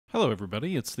Hello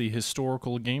everybody, it's the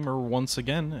Historical Gamer once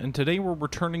again, and today we're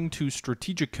returning to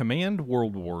Strategic Command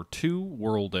World War II,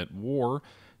 World at War.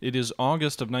 It is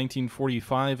August of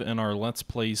 1945 in our Let's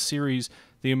Play series.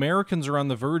 The Americans are on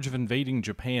the verge of invading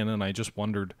Japan, and I just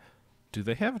wondered, do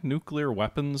they have nuclear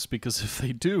weapons? Because if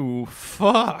they do,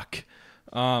 fuck!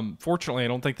 Fortunately, I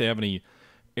don't think they have any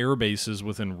air bases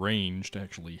within range to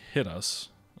actually hit us.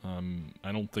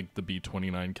 I don't think the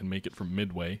B-29 can make it from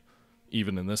Midway,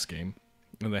 even in this game.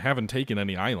 And they haven't taken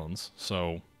any islands,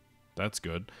 so that's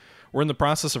good. We're in the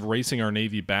process of racing our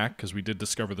Navy back because we did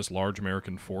discover this large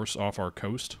American force off our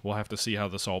coast. We'll have to see how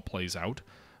this all plays out.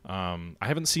 I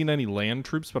haven't seen any land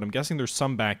troops, but I'm guessing there's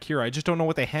some back here. I just don't know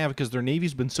what they have because their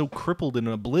Navy's been so crippled and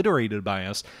obliterated by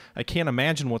us. I can't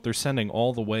imagine what they're sending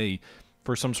all the way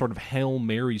for some sort of Hail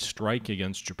Mary strike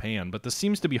against Japan. But this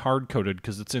seems to be hard-coded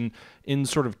because it's in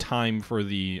sort of time for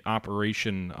the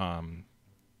operation,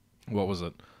 what was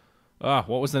it?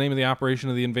 What was the name of the operation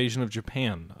of the invasion of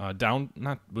Japan?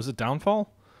 Was it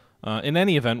Downfall? In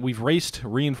any event, we've raced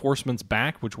reinforcements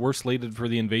back, which were slated for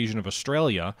the invasion of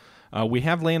Australia. We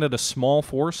have landed a small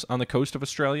force on the coast of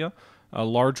Australia,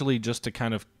 largely just to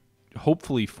kind of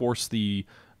hopefully force the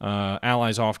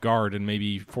Allies off guard and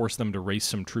maybe force them to race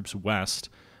some troops west,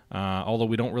 although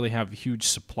we don't really have huge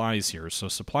supplies here, so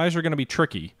supplies are going to be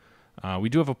tricky. We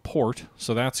do have a port,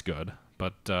 so that's good,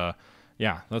 but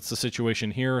yeah, that's the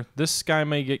situation here. This guy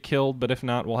may get killed, but if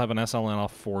not, we'll have an SLN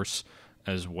force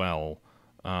as well.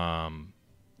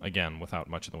 Again, without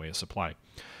much in the way of supply.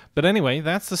 But anyway,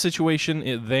 that's the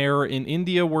situation there. In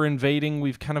India, we're invading.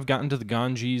 We've kind of gotten to the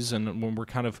Ganges, and when we're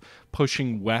kind of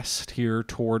pushing west here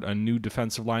toward a new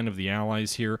defensive line of the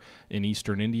Allies here in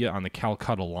eastern India on the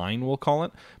Calcutta line, we'll call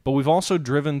it. But we've also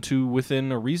driven to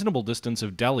within a reasonable distance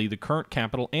of Delhi, the current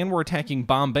capital, and we're attacking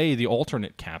Bombay, the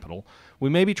alternate capital. We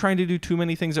may be trying to do too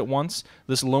many things at once.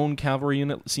 This lone cavalry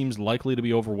unit seems likely to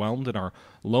be overwhelmed, and our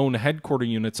lone headquarter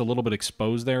unit's a little bit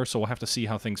exposed there, so we'll have to see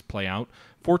how things play out.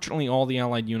 Fortunately, all the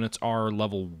Allied units are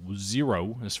level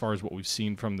 0 as far as what we've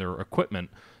seen from their equipment,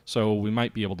 so we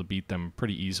might be able to beat them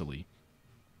pretty easily.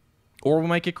 Or we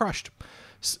might get crushed.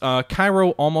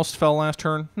 Cairo almost fell last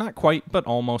turn. Not quite, but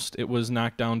almost. It was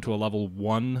knocked down to a level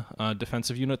 1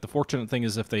 defensive unit. The fortunate thing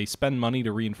is if they spend money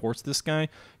to reinforce this guy,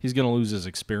 he's going to lose his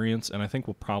experience, and I think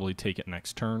we'll probably take it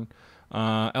next turn.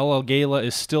 El Gala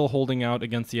is still holding out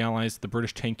against the Allies. The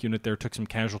British tank unit there took some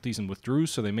casualties and withdrew,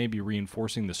 so they may be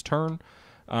reinforcing this turn.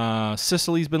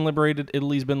 Sicily's been liberated,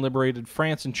 Italy's been liberated,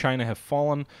 France and China have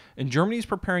fallen, and Germany's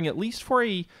preparing at least for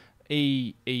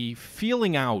a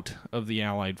feeling out of the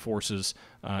Allied forces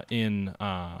in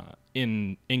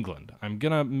England. I'm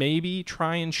gonna maybe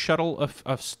try and shuttle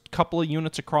a couple of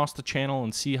units across the channel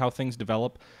and see how things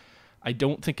develop. I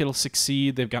don't think it'll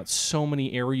succeed. They've got so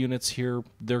many air units here.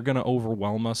 They're going to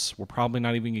overwhelm us. We're probably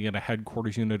not even going to get a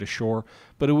headquarters unit ashore.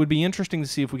 But it would be interesting to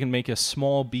see if we can make a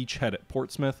small beachhead at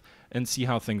Portsmouth and see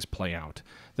how things play out.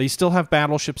 They still have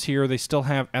battleships here. They still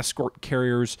have escort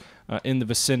carriers in the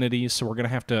vicinity. So we're going to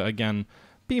have to, again,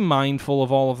 be mindful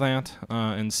of all of that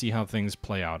and see how things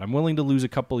play out. I'm willing to lose a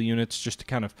couple of units just to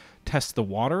kind of test the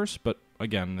waters. But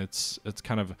again, it's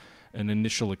kind of an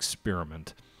initial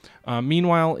experiment.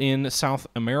 Meanwhile, in South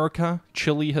America,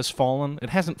 Chile has fallen.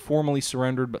 It hasn't formally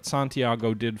surrendered, but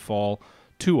Santiago did fall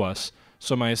to us.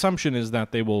 So my assumption is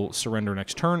that they will surrender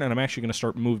next turn, and I'm actually going to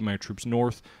start moving my troops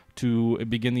north to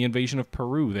begin the invasion of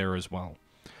Peru there as well.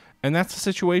 And that's the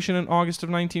situation in August of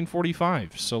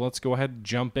 1945. So let's go ahead and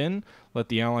jump in, let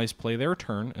the Allies play their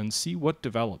turn, and see what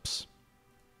develops.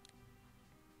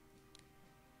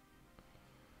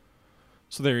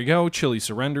 So there you go. Chile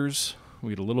surrenders. We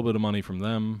get a little bit of money from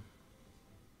them.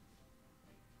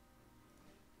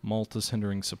 Malta's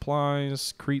hindering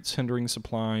supplies. Crete's hindering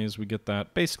supplies. We get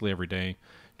that basically every day.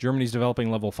 Germany's developing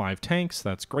level 5 tanks.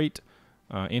 That's great.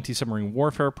 Anti-submarine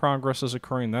warfare progress is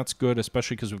occurring. That's good,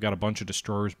 especially because we've got a bunch of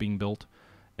destroyers being built.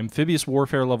 Amphibious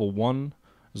warfare level 1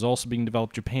 is also being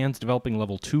developed. Japan's developing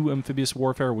level 2 amphibious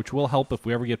warfare, which will help if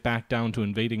we ever get back down to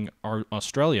invading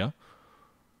Australia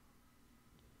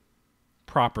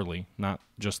properly, not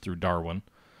just through Darwin.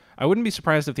 I wouldn't be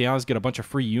surprised if the Allies get a bunch of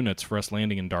free units for us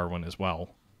landing in Darwin as well.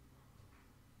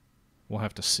 We'll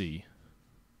have to see.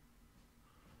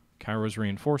 Cairo's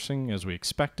reinforcing, as we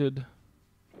expected.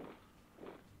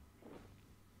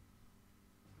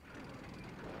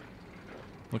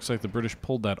 Looks like the British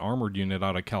pulled that armored unit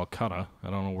out of Calcutta. I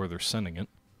don't know where they're sending it.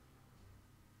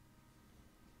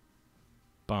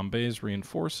 Bombay's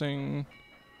reinforcing.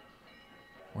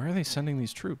 Where are they sending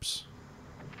these troops?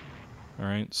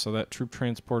 Alright, so that troop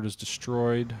transport is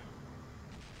destroyed.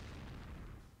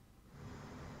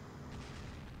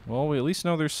 Well, we at least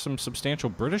know there's some substantial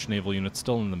British naval units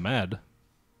still in the Med.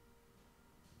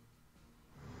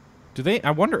 Do they?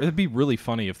 I wonder, it'd be really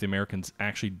funny if the Americans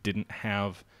actually didn't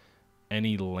have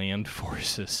any land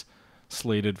forces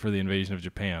slated for the invasion of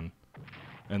Japan.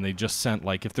 And they just sent,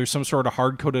 like, if there's some sort of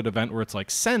hard-coded event where it's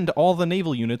like, send all the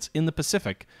naval units in the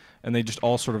Pacific, and they just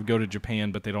all sort of go to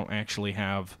Japan, but they don't actually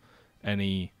have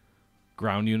any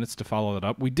ground units to follow that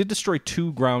up. We did destroy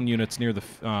 2 ground units near the,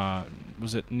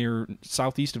 was it near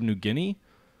southeast of New Guinea?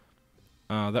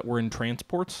 That were in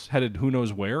transports, headed who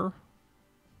knows where.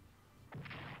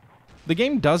 The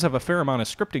game does have a fair amount of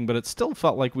scripting, but it still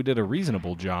felt like we did a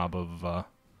reasonable job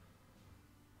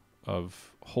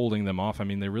of holding them off. I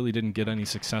mean, they really didn't get any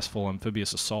successful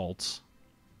amphibious assaults.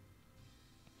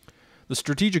 The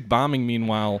strategic bombing,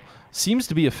 meanwhile, seems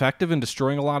to be effective in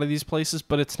destroying a lot of these places,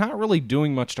 but it's not really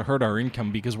doing much to hurt our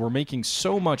income because we're making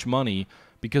so much money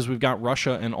because we've got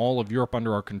Russia and all of Europe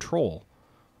under our control.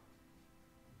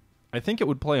 I think it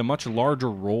would play a much larger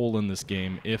role in this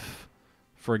game if,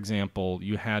 for example,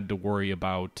 you had to worry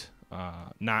about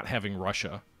not having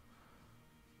Russia.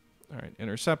 All right,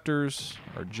 interceptors,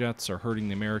 our jets are hurting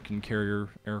the American carrier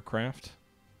aircraft.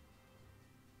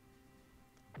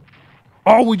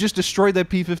 Oh, we just destroyed that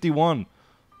P-51.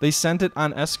 They sent it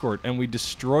on escort, and we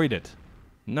destroyed it.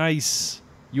 Nice.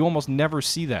 You almost never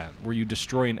see that, where you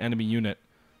destroy an enemy unit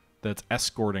that's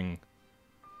escorting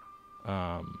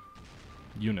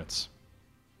units.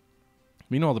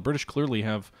 Meanwhile, the British clearly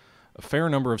have a fair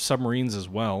number of submarines as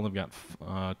well. They've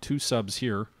got 2 subs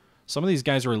here. Some of these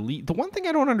guys are elite. The one thing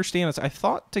I don't understand is I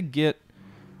thought to get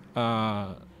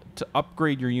to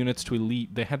upgrade your units to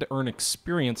elite, they had to earn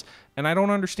experience, and I don't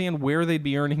understand where they'd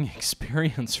be earning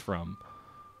experience from,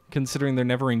 considering they're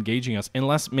never engaging us,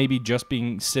 unless maybe just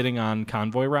sitting on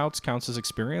convoy routes counts as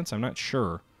experience. I'm not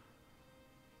sure.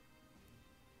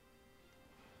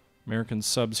 American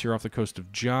subs here off the coast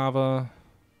of Java.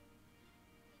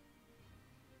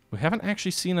 We haven't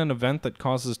actually seen an event that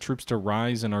causes troops to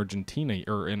rise in Argentina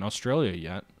or in Australia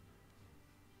yet.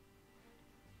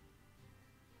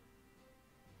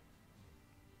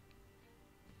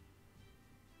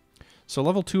 So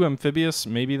level 2 amphibious,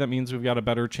 maybe that means we've got a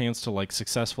better chance to like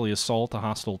successfully assault a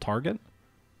hostile target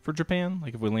for Japan,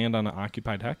 like if we land on an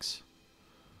occupied hex.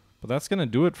 But that's going to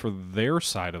do it for their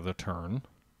side of the turn.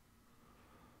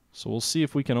 So we'll see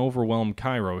if we can overwhelm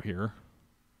Cairo here.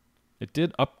 It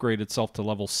did upgrade itself to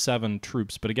level 7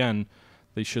 troops, but again,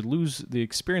 they should lose the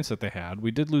experience that they had.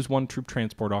 We did lose 1 troop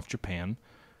transport off Japan.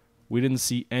 We didn't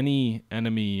see any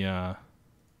enemy...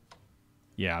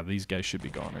 yeah, these guys should be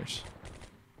goners.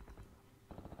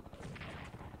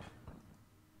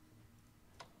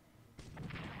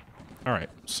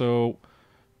 Alright, so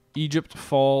Egypt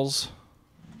falls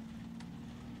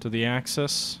to the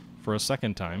Axis for a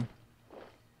second time.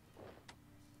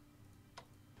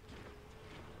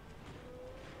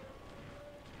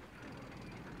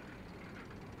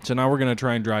 So now we're going to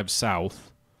try and drive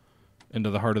south into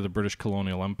the heart of the British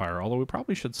colonial empire, although we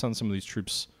probably should send some of these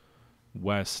troops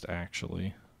west,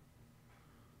 actually,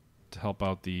 to help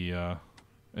out the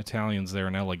Italians there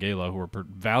in El Agela, who are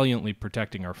valiantly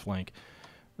protecting our flank.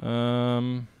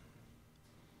 Let's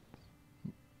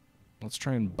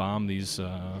try and bomb these,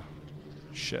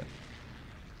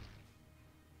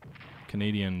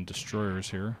 Canadian destroyers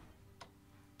here.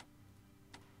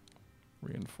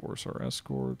 Reinforce our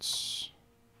escorts.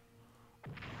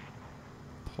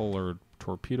 Pull our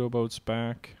torpedo boats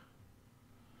back.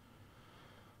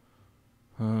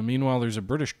 Meanwhile, there's a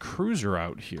British cruiser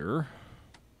out here.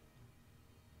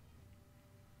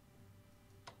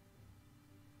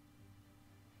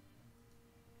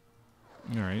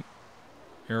 Alright.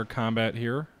 Air combat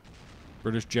here.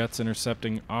 British jets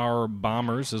intercepting our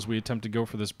bombers as we attempt to go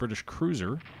for this British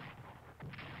cruiser.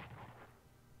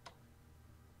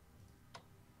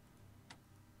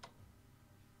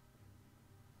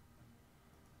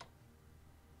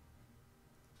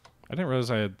 I didn't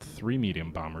realize I had 3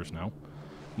 medium bombers now.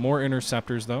 More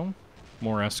interceptors, though.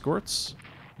 More escorts.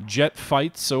 Jet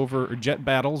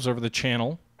battles over the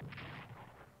channel.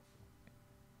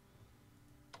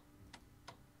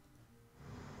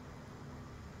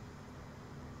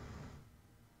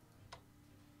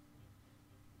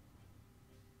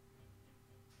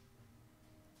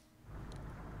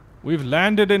 We've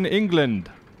landed in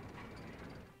England.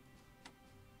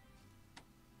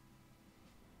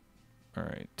 All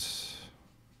right.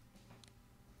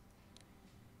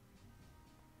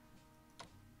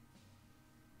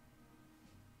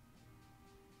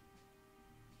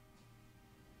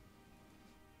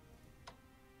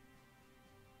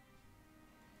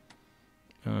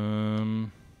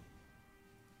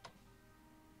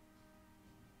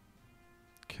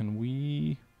 Can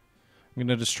we... I'm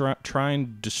going to try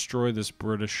and destroy this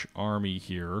British army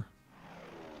here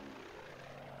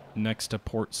next to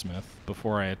Portsmouth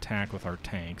before I attack with our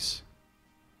tanks.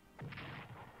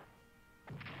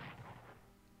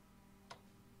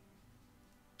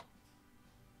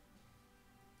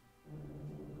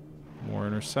 More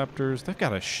interceptors. They've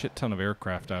got a shit ton of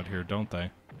aircraft out here, don't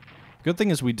they? Good thing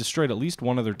is we destroyed at least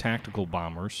one of their tactical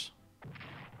bombers.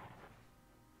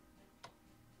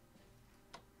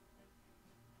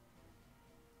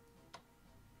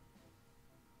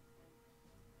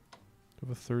 Do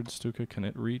we have a third Stuka? Can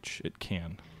it reach? It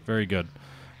can. Very good.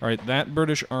 Alright, that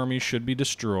British army should be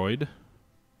destroyed.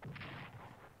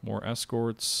 More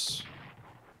escorts.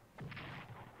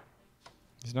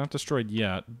 He's not destroyed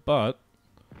yet, but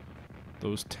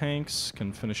those tanks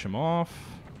can finish him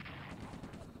off.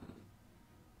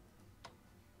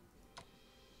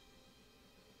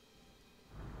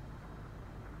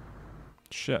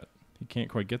 Shit, he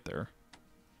can't quite get there.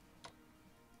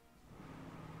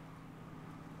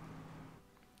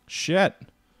 Shit.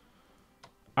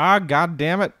 Ah, god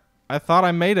damn it. I thought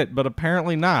I made it, but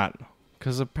apparently not.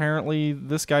 Because apparently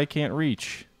this guy can't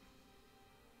reach.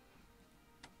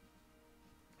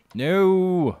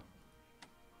 No.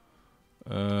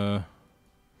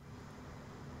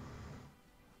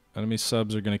 Enemy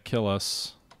subs are going to kill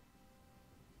us.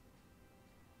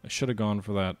 I should have gone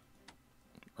for that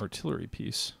artillery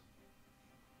piece.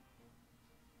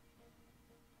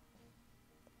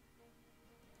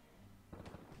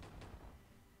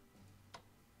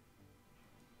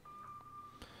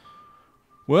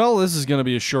 Well, this is going to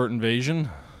be a short invasion.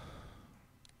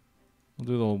 We'll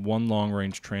do the one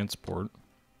long-range transport.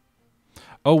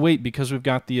 Oh, wait, because we've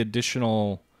got the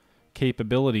additional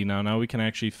capability now. Now we can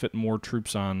actually fit more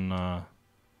troops on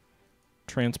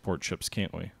transport ships,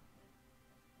 can't we?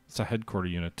 It's a headquarter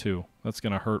unit, too. That's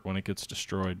going to hurt when it gets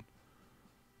destroyed.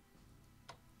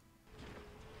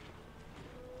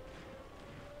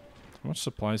 How much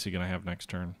supply is he going to have next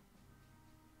turn?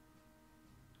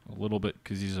 A little bit,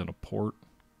 because he's in a port.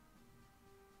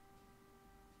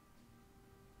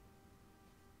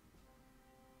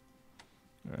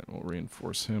 Alright, we'll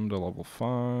reinforce him to level 5,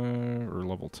 or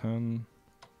level 10.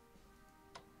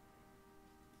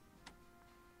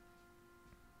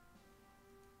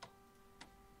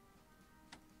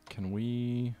 Can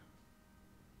we...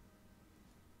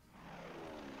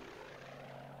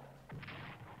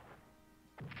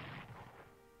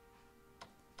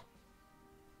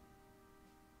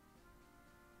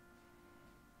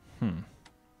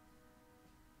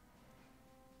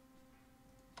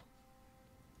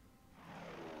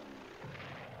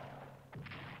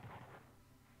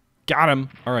 Got him!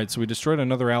 Alright, so we destroyed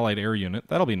another allied air unit.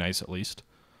 That'll be nice, at least.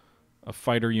 A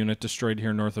fighter unit destroyed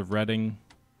here north of Reading.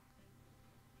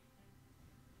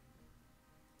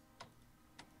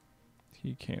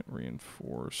 He can't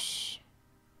reinforce.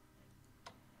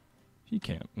 He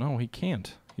can't. No, he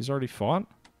can't. He's already fought?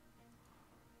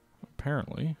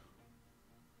 Apparently.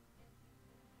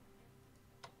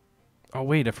 Oh,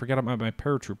 wait, I forgot about my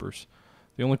paratroopers.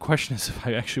 The only question is if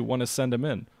I actually want to send him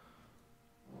in.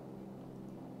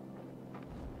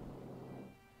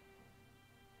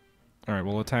 Alright,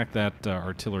 we'll attack that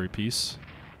artillery piece.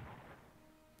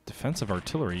 Defensive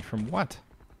artillery? From what?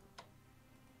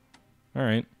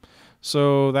 Alright.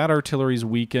 So that artillery's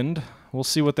weakened. We'll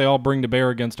see what they all bring to bear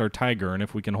against our Tiger and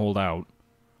if we can hold out.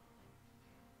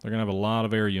 They're going to have a lot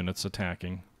of air units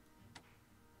attacking.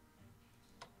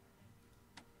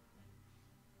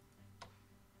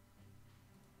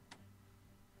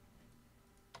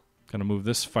 Gonna move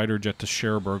this fighter jet to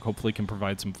Cherbourg. Hopefully can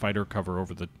provide some fighter cover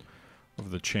over the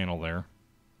channel there.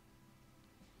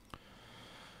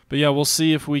 But yeah, we'll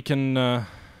see if we can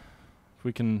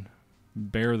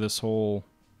bear this whole...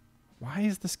 Why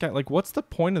is this guy... Like, what's the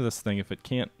point of this thing if it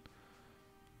can't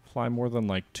fly more than,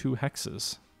 like, 2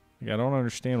 hexes? Like, I don't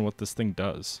understand what this thing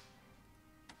does.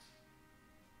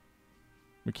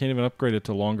 We can't even upgrade it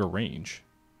to longer range.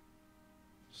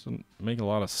 Doesn't make a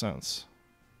lot of sense.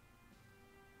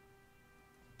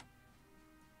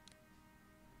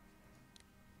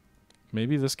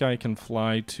 Maybe this guy can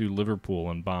fly to Liverpool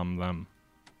and bomb them.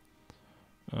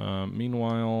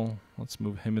 Meanwhile, let's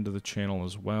move him into the channel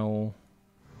as well.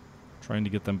 Trying to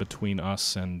get them between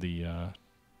us and the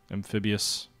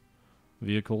amphibious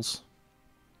vehicles.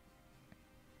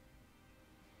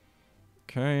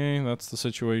 Okay, that's the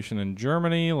situation in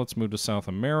Germany. Let's move to South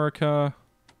America.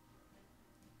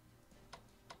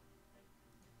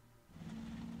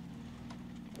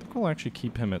 I think we'll actually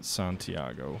keep him at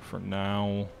Santiago for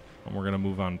now. And we're going to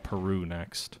move on Peru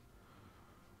next.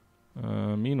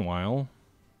 Meanwhile,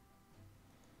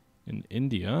 in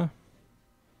India,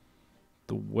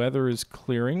 The weather is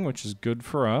clearing, which is good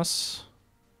for us.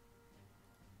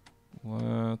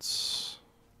 Let's...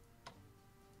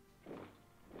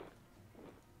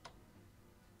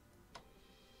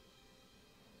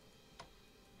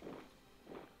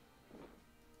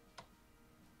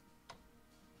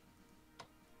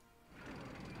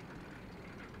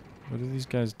 What are these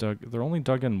guys dug? They're only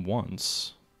dug in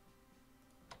once.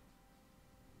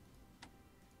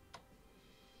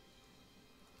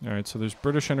 Alright, so there's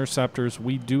British interceptors.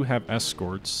 We do have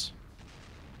escorts.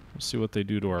 We'll see what they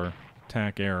do to our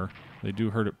attack air. They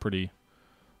do hurt it pretty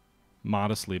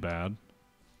modestly bad.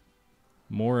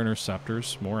 More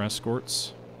interceptors, more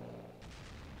escorts.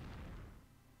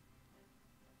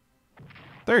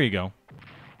 There you go.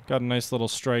 Got a nice little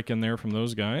strike in there from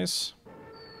those guys.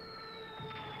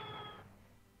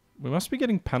 We must be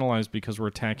getting penalized because we're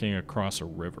attacking across a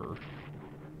river.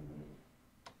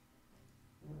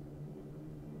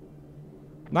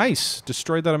 Nice!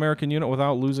 Destroyed that American unit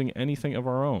without losing anything of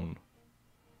our own.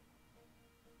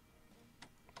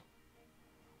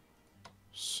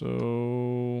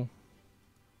 So...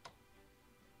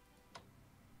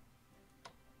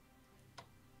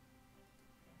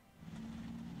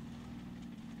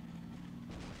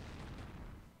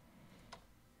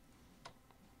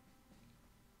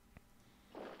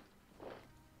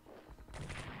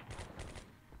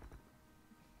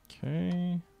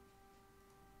 Okay.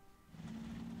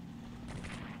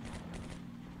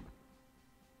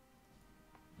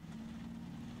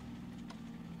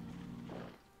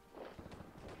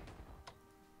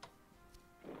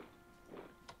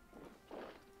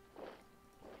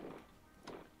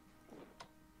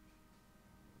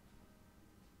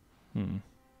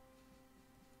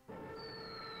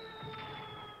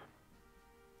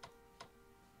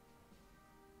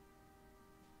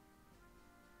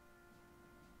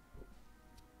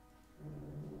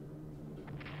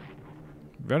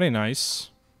 Very nice.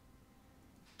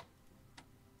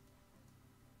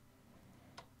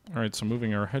 Alright, so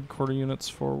moving our headquarter units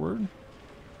forward.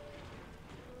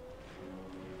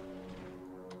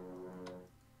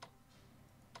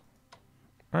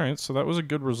 Alright, so that was a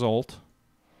good result.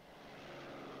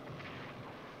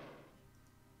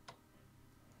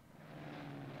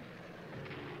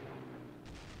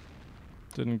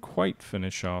 Didn't quite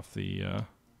finish off the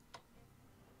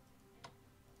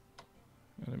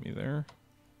enemy there.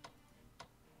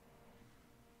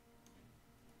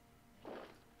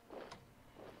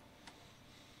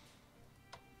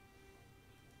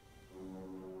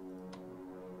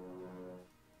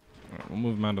 We'll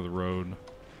move them onto the road.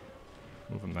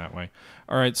 Move them that way.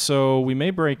 Alright, so we may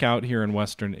break out here in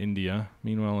western India.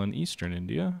 Meanwhile, in eastern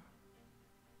India...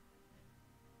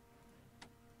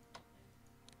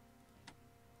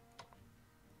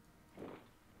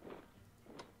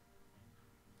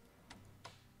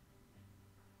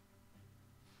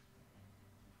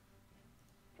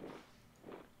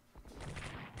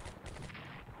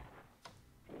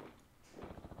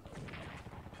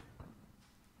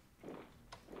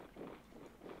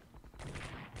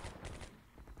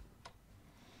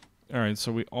 Alright,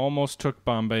 so we almost took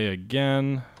Bombay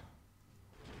again.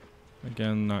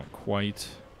 Again, not quite.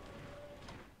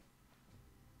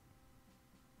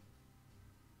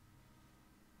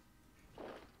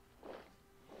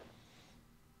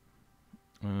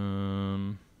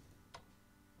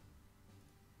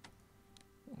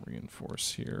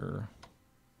 Reinforce here.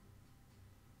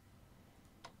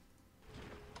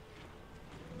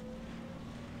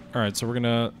 Alright, so we're going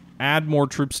to add more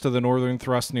troops to the northern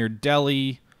thrust near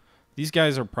Delhi. These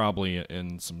guys are probably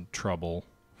in some trouble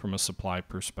from a supply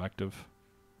perspective.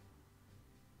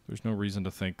 There's no reason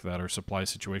to think that our supply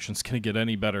situation's going to get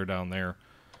any better down there.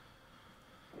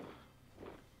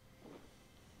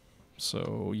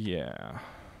 So, yeah.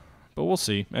 But we'll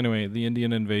see. Anyway, the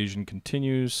Indian invasion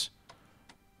continues.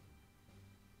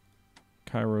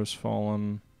 Cairo's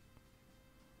fallen.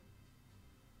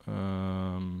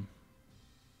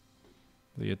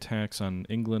 The attacks on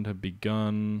England have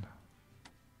begun.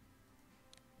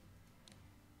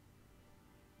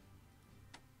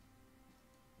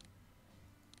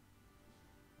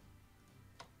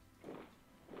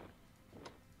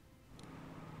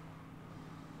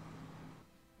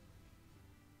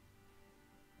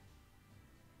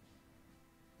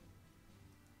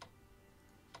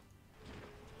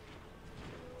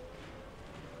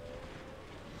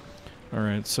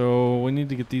 Alright, so we need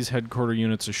to get these headquarter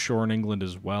units ashore in England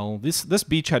as well. This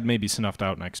beachhead may be snuffed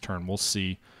out next turn. We'll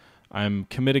see. I'm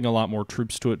committing a lot more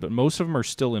troops to it, but most of them are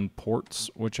still in ports,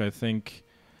 which I think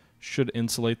should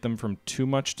insulate them from too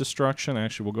much destruction.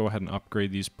 Actually, we'll go ahead and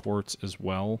upgrade these ports as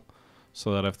well,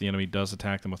 so that if the enemy does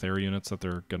attack them with air units, that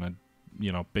they're going to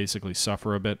you know, basically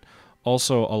suffer a bit.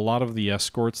 Also, a lot of the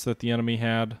escorts that the enemy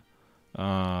had,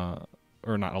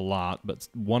 or not a lot, but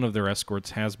one of their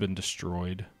escorts has been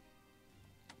destroyed.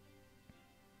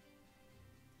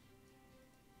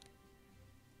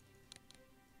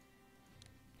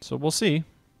 So we'll see.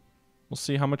 We'll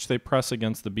see how much they press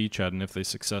against the beachhead and if they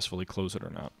successfully close it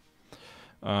or not.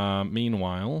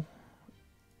 Meanwhile,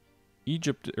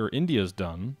 India's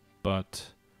done,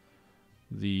 but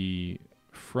the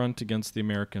front against the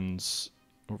Americans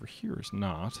over here is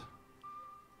not.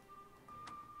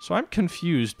 So I'm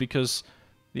confused because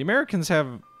the Americans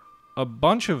have a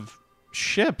bunch of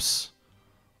ships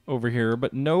over here,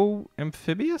 but no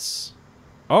amphibious?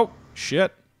 Oh,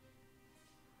 shit.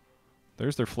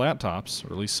 There's their flat tops,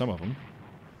 or at least some of them.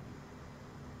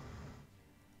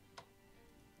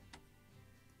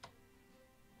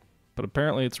 But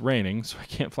apparently it's raining, so I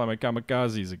can't fly my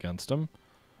kamikazes against them.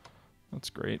 That's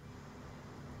great.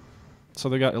 So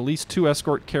they got at least 2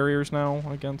 escort carriers now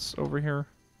against over here.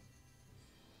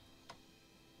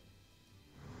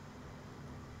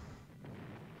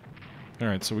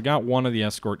 Alright, so we got one of the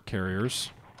escort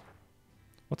carriers.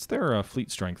 What's their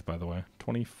fleet strength, by the way?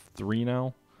 23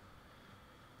 now?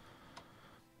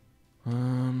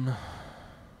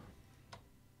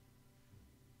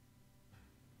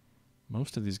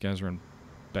 Most of these guys are in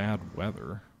bad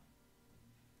weather.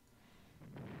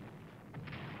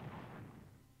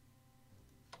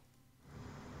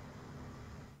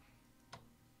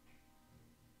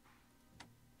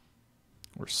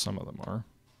 Or some of them are.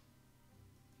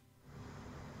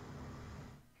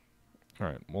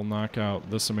 Alright, we'll knock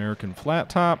out this American flat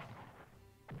top.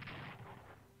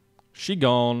 She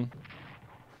gone.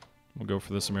 We'll go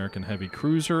for this American heavy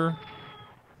cruiser.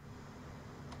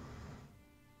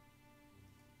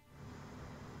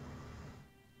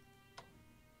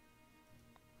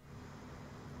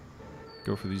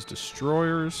 Go for these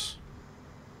destroyers.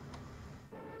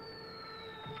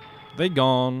 They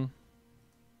gone.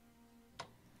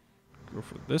 Go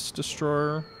for this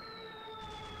destroyer.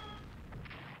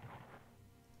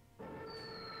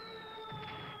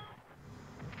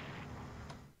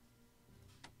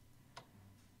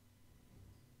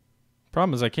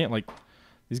 Problem is I can't, like,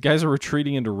 these guys are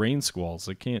retreating into rain squalls.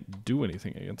 I can't do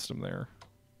anything against them there.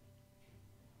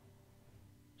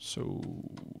 So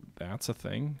that's a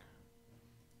thing.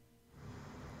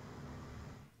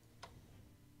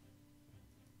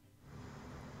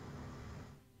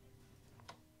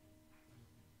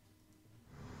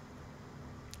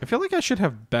 I feel like I should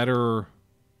have better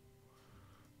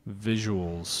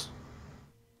visuals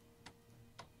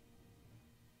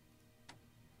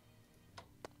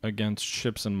against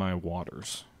ships in my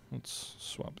waters. Let's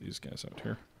swap these guys out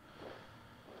here.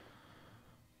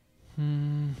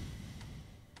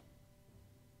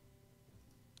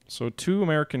 So 2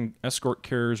 American escort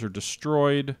carriers are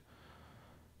destroyed.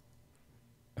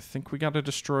 I think we got a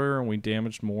destroyer and we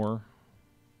damaged more.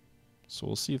 So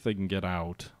we'll see if they can get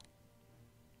out.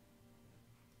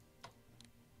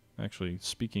 Actually,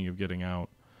 speaking of getting out,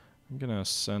 I'm going to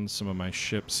send some of my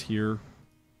ships here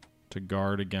to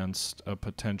guard against a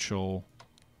potential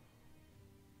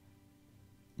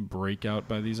breakout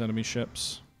by these enemy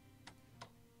ships.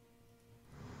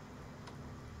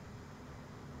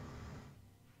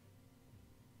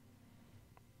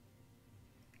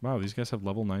 Wow, these guys have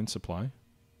level 9 supply.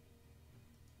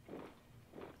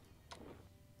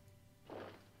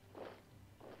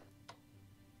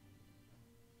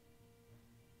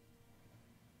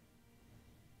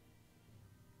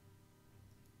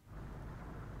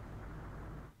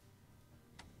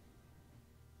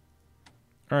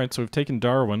 Alright, so we've taken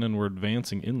Darwin and we're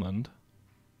advancing inland.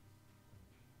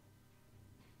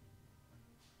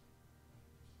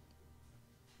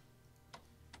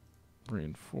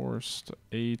 Reinforced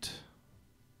 8.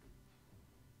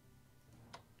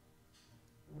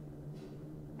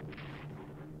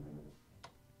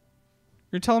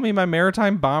 You're telling me my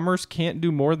maritime bombers can't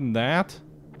do more than that?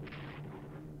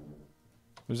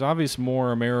 There's obviously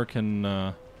more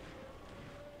American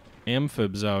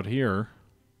amphibs out here.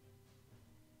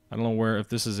 I don't know if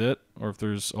this is it, or if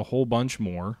there's a whole bunch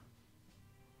more.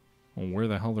 Well, where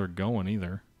the hell they're going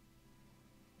either.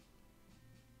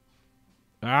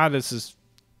 Ah, this is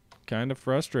kind of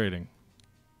frustrating.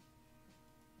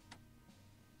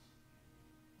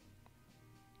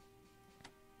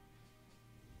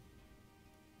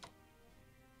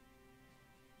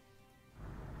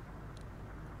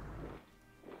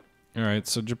 Alright,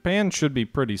 so Japan should be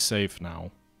pretty safe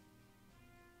now.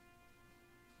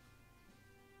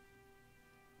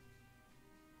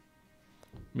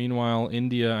 Meanwhile,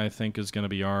 India, I think, is going to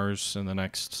be ours in the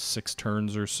next 6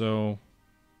 turns or so.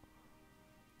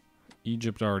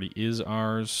 Egypt already is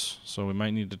ours, so we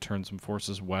might need to turn some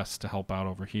forces west to help out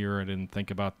over here. I didn't think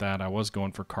about that. I was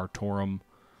going for Khartoum.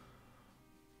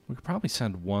 We could probably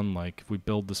send one, like, if we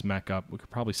build this mech up, we could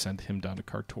probably send him down to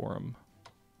Khartoum.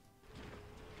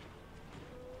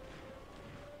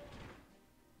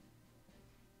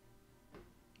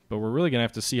 But we're really going to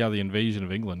have to see how the invasion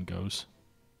of England goes.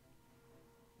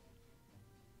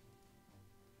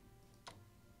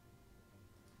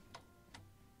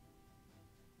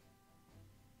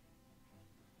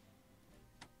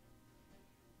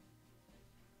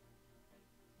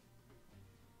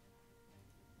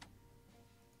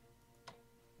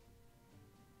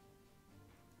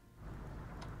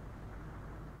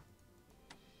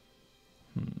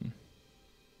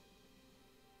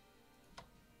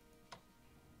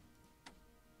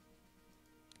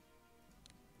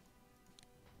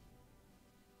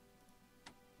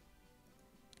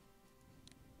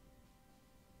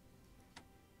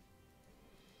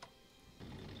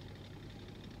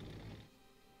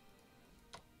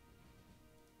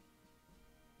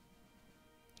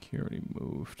 He already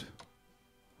moved.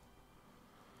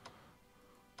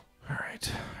 Alright.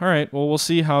 Alright, well, we'll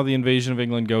see how the invasion of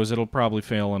England goes. It'll probably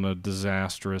fail in a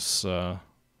disastrous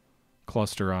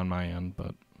cluster on my end,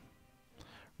 but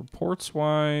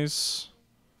reports-wise,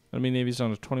 enemy Navy's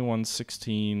down to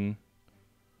 21-16.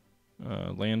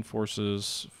 Land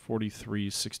forces,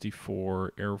 43-64.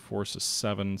 Air Force is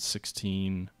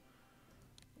 7-16.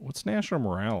 What's national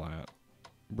morale at?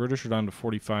 British are down to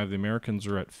 45. The Americans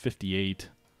are at 58.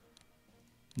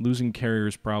 Losing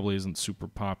carriers probably isn't super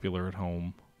popular at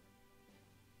home.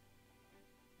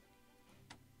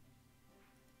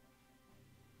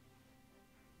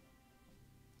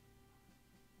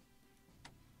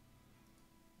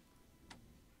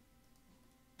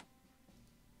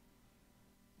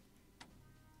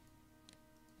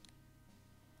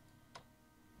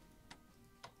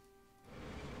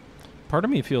 Part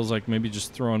of me feels like maybe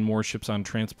just throwing more ships on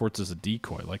transports as a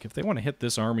decoy. Like, if they want to hit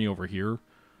this army over here,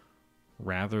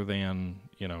 rather than,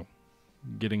 you know,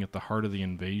 getting at the heart of the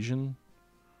invasion,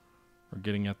 or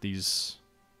getting at these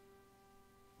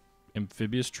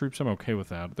amphibious troops, I'm okay with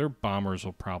that. Their bombers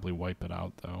will probably wipe it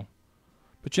out, though.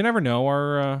 But you never know.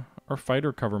 Our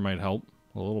fighter cover might help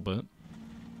a little bit.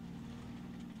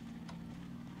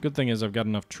 Good thing is I've got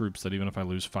enough troops that even if I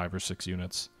lose 5 or 6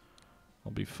 units,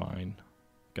 I'll be fine.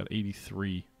 Got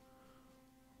 83.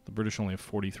 The British only have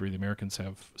 43. The Americans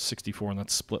have 64, and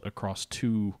that's split across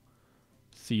 2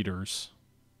 theaters.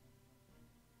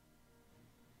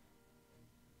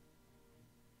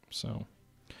 So,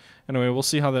 anyway, we'll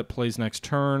see how that plays next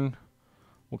turn.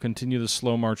 We'll continue the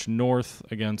slow march north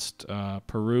against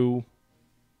Peru,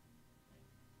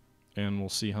 and we'll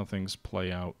see how things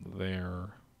play out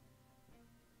there.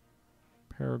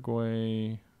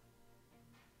 Paraguay.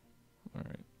 All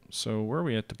right. So where are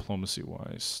we at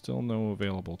diplomacy-wise? Still no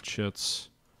available chits.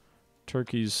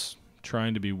 Turkey's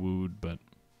trying to be wooed, but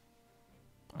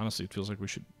honestly, it feels like we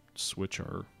should switch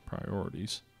our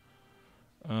priorities.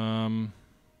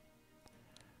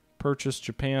 Purchase.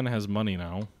 Japan has money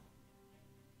now.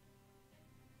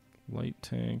 Light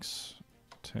tanks.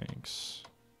 Tanks.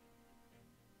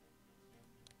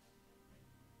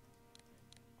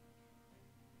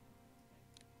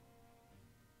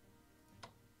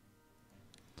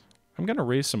 I'm going to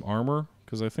raise some armor,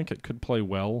 because I think it could play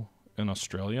well in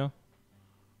Australia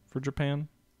for Japan.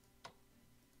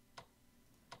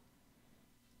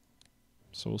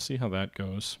 So we'll see how that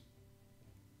goes.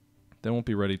 They won't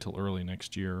be ready till early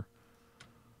next year.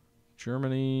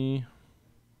 Germany.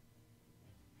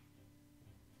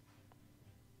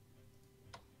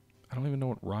 I don't even know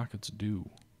what rockets do.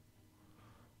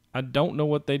 I don't know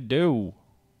what they do.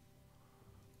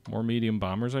 More medium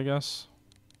bombers, I guess.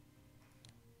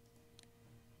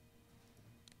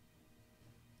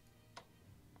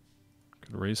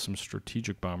 Raise some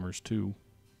strategic bombers too.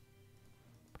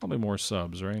 Probably more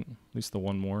subs, right? At least the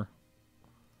one more.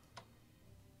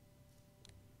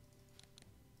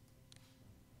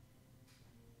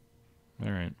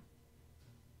 All right.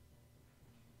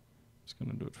 Just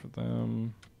gonna do it for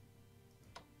them.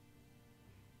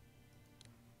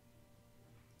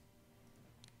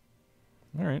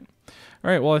 All right. All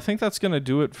right, well, I think that's going to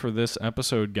do it for this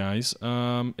episode, guys.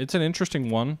 It's an interesting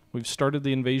one. We've started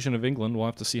the invasion of England. We'll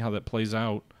have to see how that plays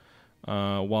out.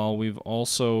 While we've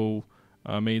also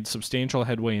made substantial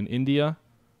headway in India,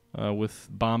 with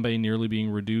Bombay nearly being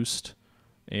reduced,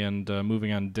 and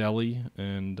moving on Delhi,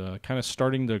 and kind of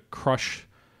starting to crush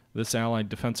this Allied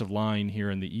defensive line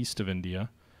here in the east of India.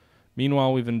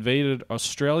 Meanwhile, we've invaded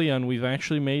Australia, and we've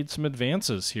actually made some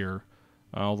advances here.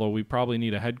 Although we probably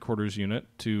need a headquarters unit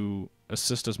to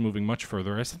assist us moving much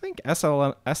further. I think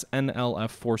SNLF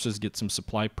forces get some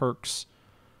supply perks,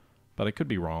 but I could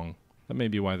be wrong. That may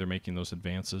be why they're making those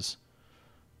advances.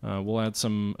 We'll add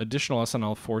some additional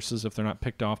SNL forces if they're not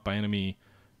picked off by enemy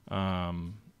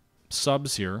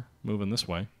subs here, moving this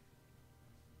way.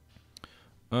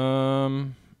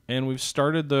 And we've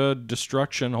started the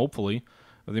destruction, hopefully,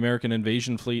 of the American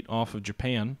invasion fleet off of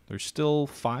Japan. There's still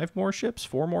 4 more ships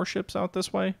out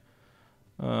this way.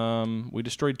 We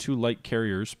destroyed 2 light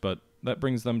carriers, but that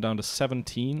brings them down to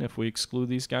 17 if we exclude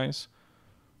these guys.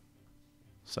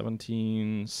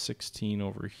 17, 16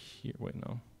 over here. Wait,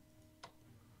 no.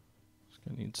 This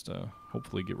guy needs to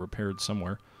hopefully get repaired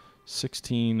somewhere.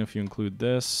 16 if you include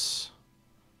this.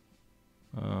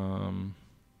 Well,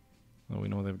 we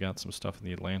know they've got some stuff in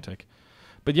the Atlantic.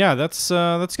 But yeah, that's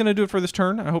going to do it for this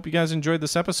turn. I hope you guys enjoyed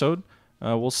this episode.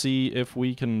 We'll see if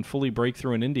we can fully break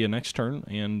through in India next turn,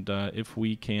 and if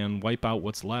we can wipe out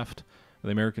what's left of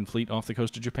the American fleet off the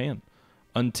coast of Japan.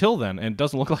 Until then, and it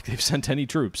doesn't look like they've sent any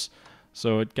troops.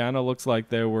 So it kind of looks like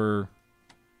they were,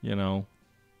 you know,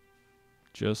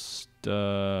 just...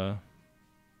 I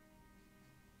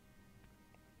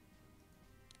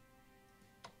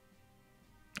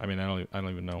mean, I don't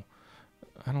even know.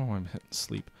 I don't know why I'm hitting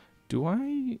sleep. Do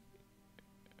I...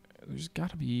 There's got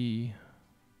to be...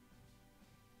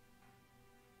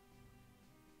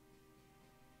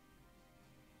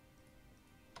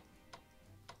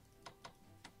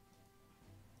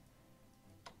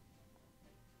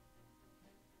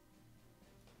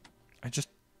 I just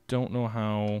don't know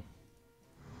how...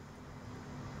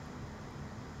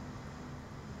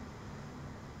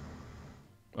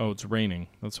 Oh, it's raining.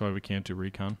 That's why we can't do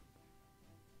recon.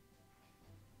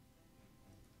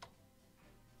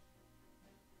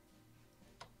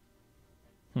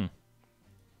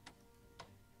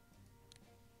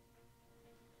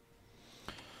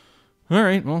 All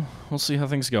right, well, we'll see how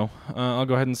things go. I'll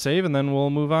go ahead and save, and then we'll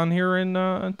move on here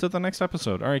to the next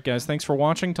episode. All right, guys, thanks for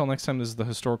watching. Till next time, this is the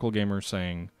Historical Gamer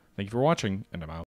saying thank you for watching, and I'm out.